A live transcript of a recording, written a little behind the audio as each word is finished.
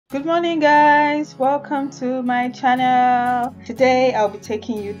Good morning guys, welcome to my channel. Today I'll be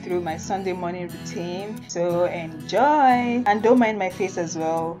taking you through my Sunday morning routine, so enjoy and don't mind my face as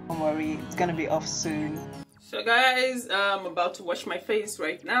well, don't worry, it's gonna be off soon. So guys, I'm about to wash my face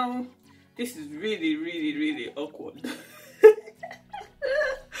right now. This is really awkward.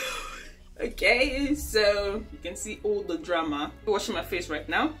 Okay, so you can see all the drama. I'm washing my face right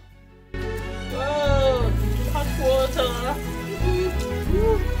now. Whoa, hot water.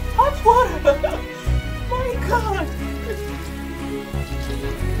 Hot water! My God!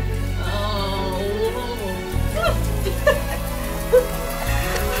 Oh.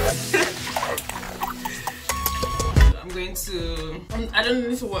 I'm going to. I don't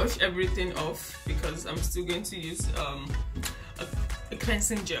need to wash everything off because I'm still going to use a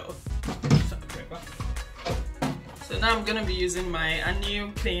cleansing gel. So now I'm gonna be using my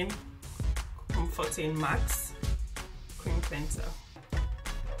Anew Clean Comforting Max Cream Cleanser.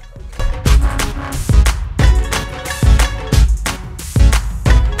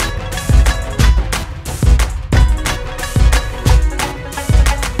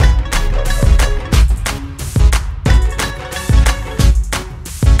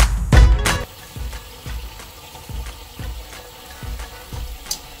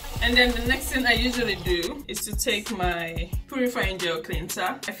 And then the next thing I usually do is to take my Purifying Gel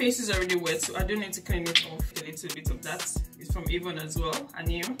Cleanser. My face is already wet, so I don't need to clean it off. A little bit of that is from Avon as well,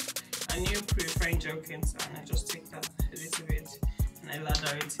 Anew Purifying Gel Cleanser, and I just take that a little bit and I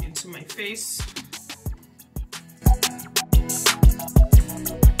lather it into my face.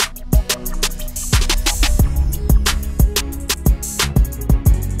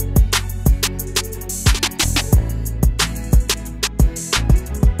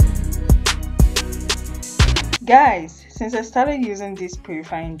 Guys, since I started using this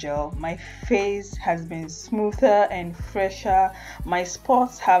purifying gel, my face has been smoother and fresher. My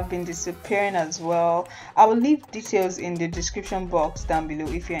spots have been disappearing as well. I will leave details in the description box down below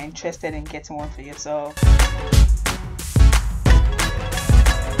if you're interested in getting one for yourself.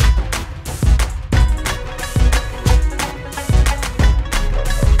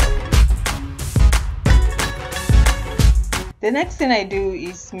 The next thing I do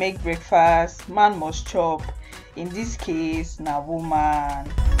is make breakfast. Man must chop. In this case, na woman.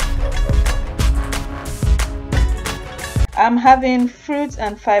 I'm having fruits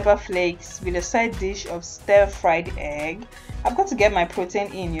and fiber flakes with a side dish of stir-fried egg. I've got to get my protein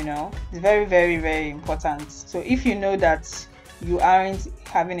in, you know. It's very important. So if you know that you aren't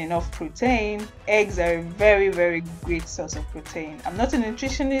having enough protein, eggs are a very great source of protein. I'm not a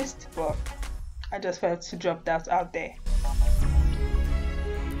nutritionist, but I just felt to drop that out there.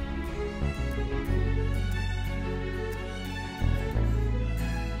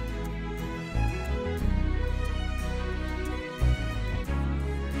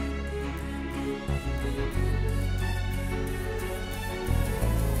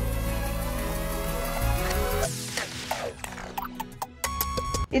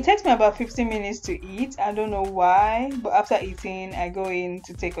 It takes me about 15 minutes to eat. I don't know why, but after eating, I go in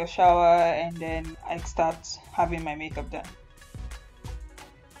to take a shower and then I start having my makeup done.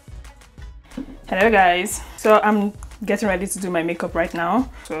 Hello guys, so I'm getting ready to do my makeup right now.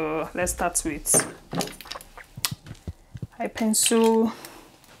 So let's start with eye pencil.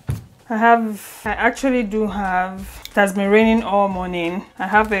 I actually do have, it has been raining all morning. I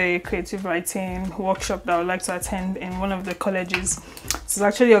have a creative writing workshop that I would like to attend in one of the colleges. It's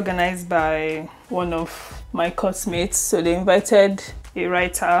actually organized by one of my classmates. So they invited a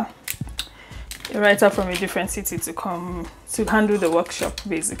writer from a different city to come to handle the workshop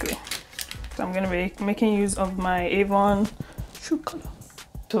basically. So I'm going to be making use of my Avon True Color.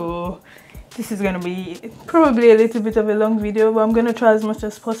 So this is going to be probably a little bit of a long video, but I'm going to try as much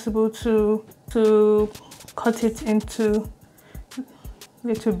as possible to cut it into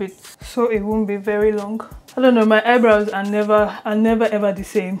little bits so it won't be very long. I don't know, my eyebrows are never ever the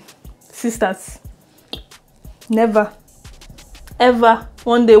same. Sisters, never ever.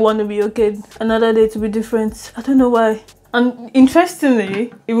 One day one will be okay, another day to be different. I don't know why. And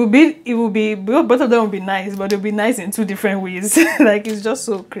interestingly, it will be both of them will be nice, but they'll be nice in two different ways. Like, it's just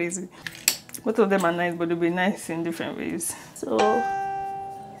so crazy. Both of them are nice, but they'll be nice in different ways. So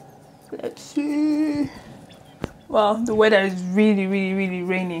let's see. Wow, the weather is really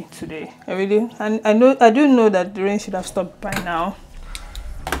rainy today. I do know that the rain should have stopped by now.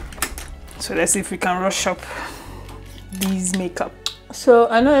 So let's see if we can rush up these makeup. So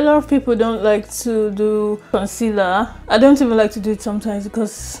I know a lot of people don't like to do concealer. I don't even like to do it sometimes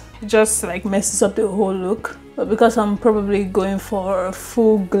because it just like messes up the whole look. But because I'm probably going for a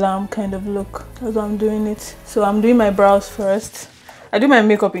full glam kind of look, that's why I'm doing it. So I'm doing my brows first. I do my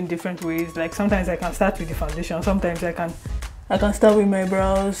makeup in different ways. Like sometimes I can start with the foundation, sometimes I can start with my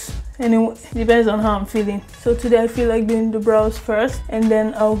brows. Anyway, depends on how I'm feeling. So today I feel like doing the brows first, and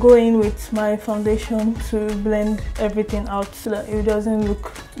then I'll go in with my foundation to blend everything out so that it doesn't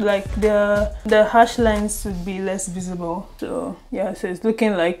look like the harsh lines should be less visible. So yeah, so it's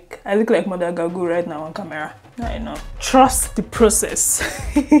looking like I look like Mother Gagu right now on camera. I know. Trust the process.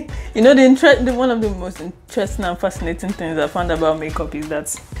 You know, one of the most interesting and fascinating things I found about makeup is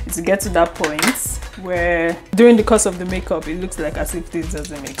that it's to get to that point where during the course of the makeup it looks like as if this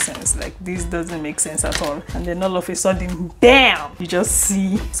doesn't make sense, like this doesn't make sense at all, and then all of a sudden, bam, you just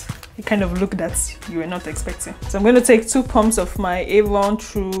see the kind of look that you were not expecting. So I'm going to take 2 pumps of my Avon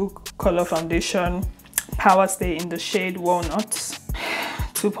True Color Foundation Power Stay in the shade Walnut.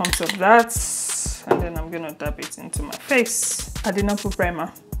 2 pumps of that, and then I'm going to dab it into my face. I did not put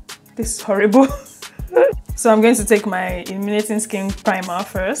primer. This is horrible. So I'm going to take my Illuminating Skin Primer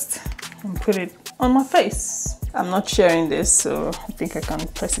first and put it on my face. I'm not sharing this, so I think I can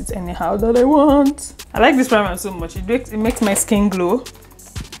press it anyhow that I want. I like this primer so much. It makes my skin glow.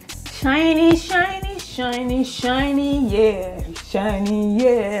 Shiny, shiny, shiny, shiny, yeah, shiny,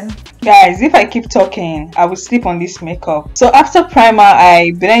 yeah. Guys, if I keep talking, I will sleep on this makeup. So after primer,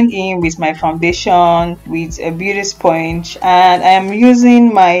 I blend in with my foundation with a beauty sponge, and I am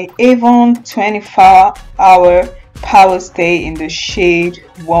using my Avon 24-hour Power Stay in the shade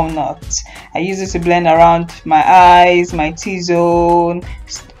Walnut. I use it to blend around my eyes, my T-zone,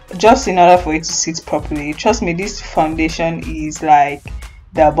 just in order for it to sit properly. Trust me, this foundation is like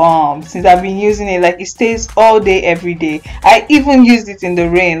the bomb. Since I've been using it, like it stays all day every day. I even used it in the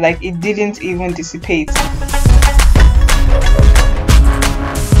rain, like it didn't even dissipate.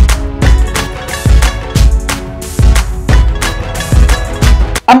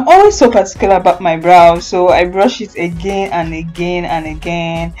 I'm always so particular about my brows, so I brush it again and again and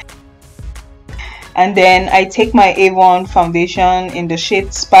again. And then I take my Avon foundation in the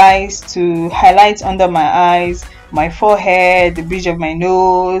shade Spice to highlight under my eyes, my forehead, the bridge of my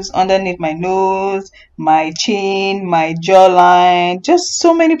nose, underneath my nose, my chin, my jawline, just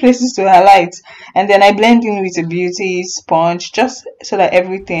so many places to highlight. And then I blend in with a beauty sponge just so that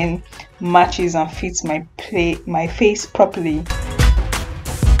everything matches and fits my face properly.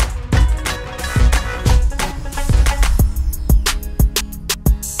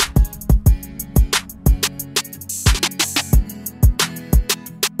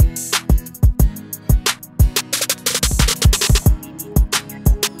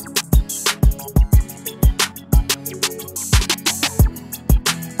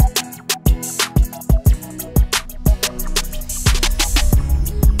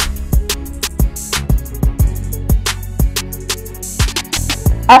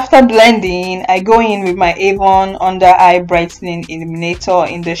 After blending, I go in with my Avon Under Eye Brightening Illuminator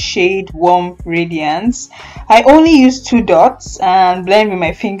in the shade Warm Radiance. I only use 2 dots and blend with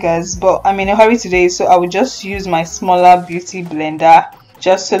my fingers, but I'm in a hurry today, so I will just use my smaller beauty blender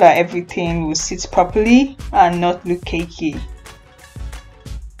just so that everything will sit properly and not look cakey.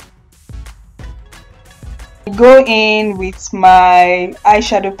 Go in with my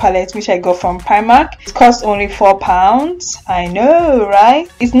eyeshadow palette, which I got from Primark. It cost only £4. I know, right?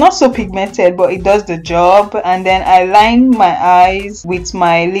 It's not so pigmented, but it does the job. And then I line my eyes with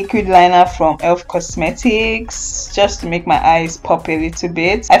my liquid liner from e.l.f. Cosmetics just to make my eyes pop a little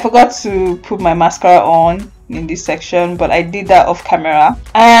bit. I forgot to put my mascara on in this section, but I did that off camera.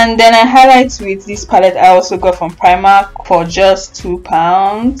 And then I highlight with this palette I also got from Primark for just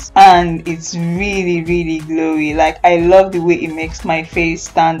 £2, and it's really glowy. Like, I love the way it makes my face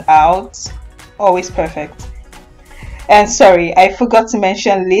stand out. Always perfect. And sorry, I forgot to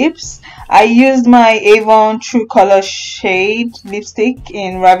mention lips. I used my Avon True Color shade lipstick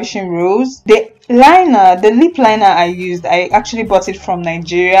in Ravishing Rose. The lip liner I used, I actually bought it from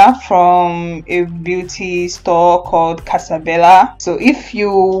Nigeria from a beauty store called Casabella. So if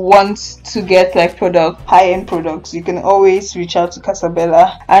you want to get like high-end products, you can always reach out to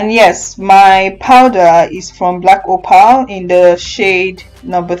Casabella. And yes, my powder is from Black Opal in the shade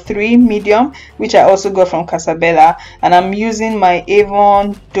number 3 medium, which I also got from Casabella, and I'm using my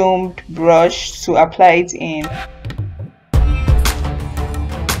Avon domed brush to apply it in.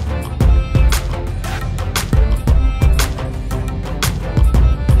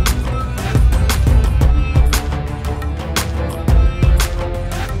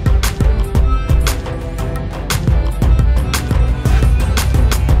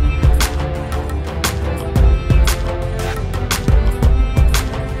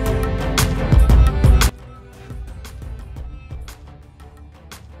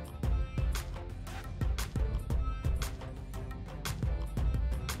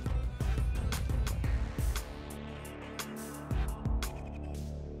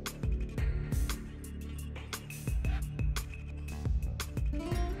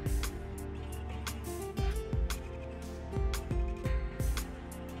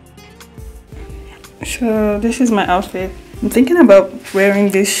 So this is my outfit. I'm thinking about wearing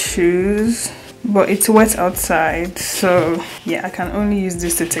these shoes, but it's wet outside, so yeah, I can only use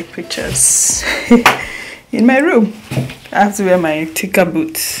this to take pictures in my room. I have to wear my thicker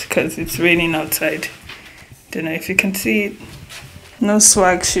boots because it's raining outside. Don't know if you can see it. No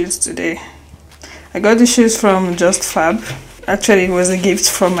swag shoes today. I got the shoes from Just Fab. Actually, it was a gift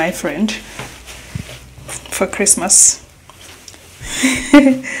from my friend for Christmas.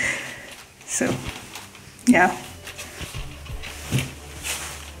 So yeah.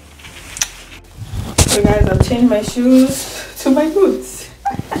 So guys, I've changed my shoes to my boots.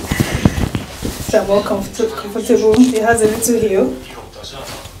 So I'm more comfortable. It has a little heel.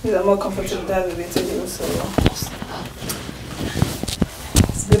 These are more comfortable. It has a little heel, so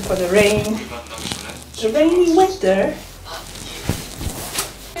it's good for the rain. The rainy weather.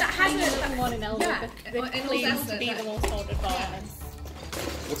 That hasn't one in e.l.f. It claims to be the most ordered garments.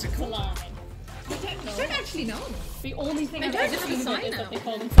 What's it called? Line. I don't actually know. The only thing I've ever seen is that they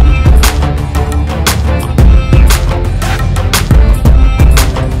call them.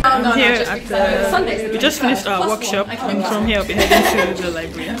 I'm here at the. We just finished our workshop, and from here I'll be heading to the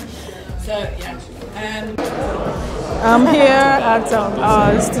library. So yeah. I'm here at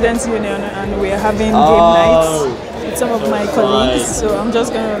our students' union, and we are having game nights with some of my colleagues. So I'm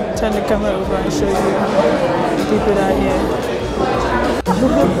just gonna turn the camera over and show you the people that are here.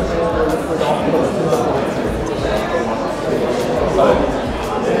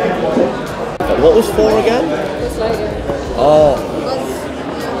 What was for again? Oh.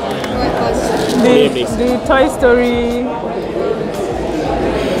 The Toy Story.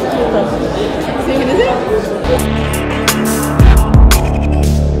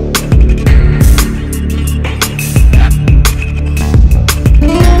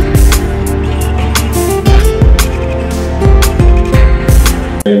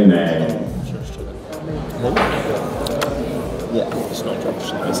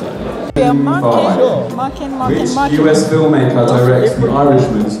 Yeah, marking. Which US filmmaker directs The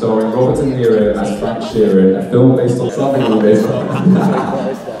Irishman starring Robert De Niro as Frank Sheeran, a film based on something on this?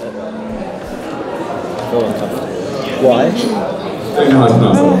 Why? Don't know how to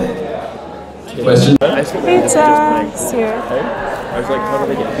pronounce that. Question? Pizza here. I was like, how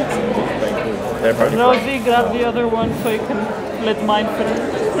do they get pizza? They're probably Rosie, grab the other one so you can let mine finish.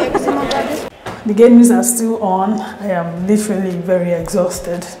 The games are still on. I am literally very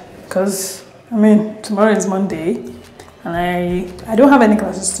exhausted because, I mean, tomorrow is Monday and I don't have any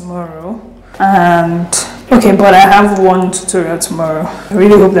classes tomorrow. And, okay, but I have one tutorial tomorrow. I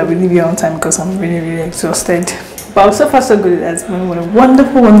really hope that we leave you on time because I'm really exhausted. But so far so good. It has been a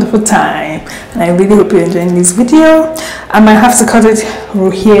wonderful time, and I really hope you're enjoying this video. I might have to cut it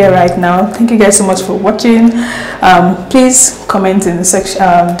here right now. Thank you guys so much for watching. Please comment in the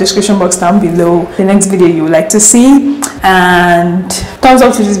section description box down below the next video you would like to see, and thumbs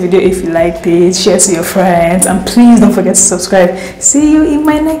up to this video if you liked it. Share to your friends, and please don't forget to subscribe. See you in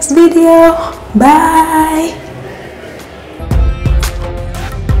my next video. Bye.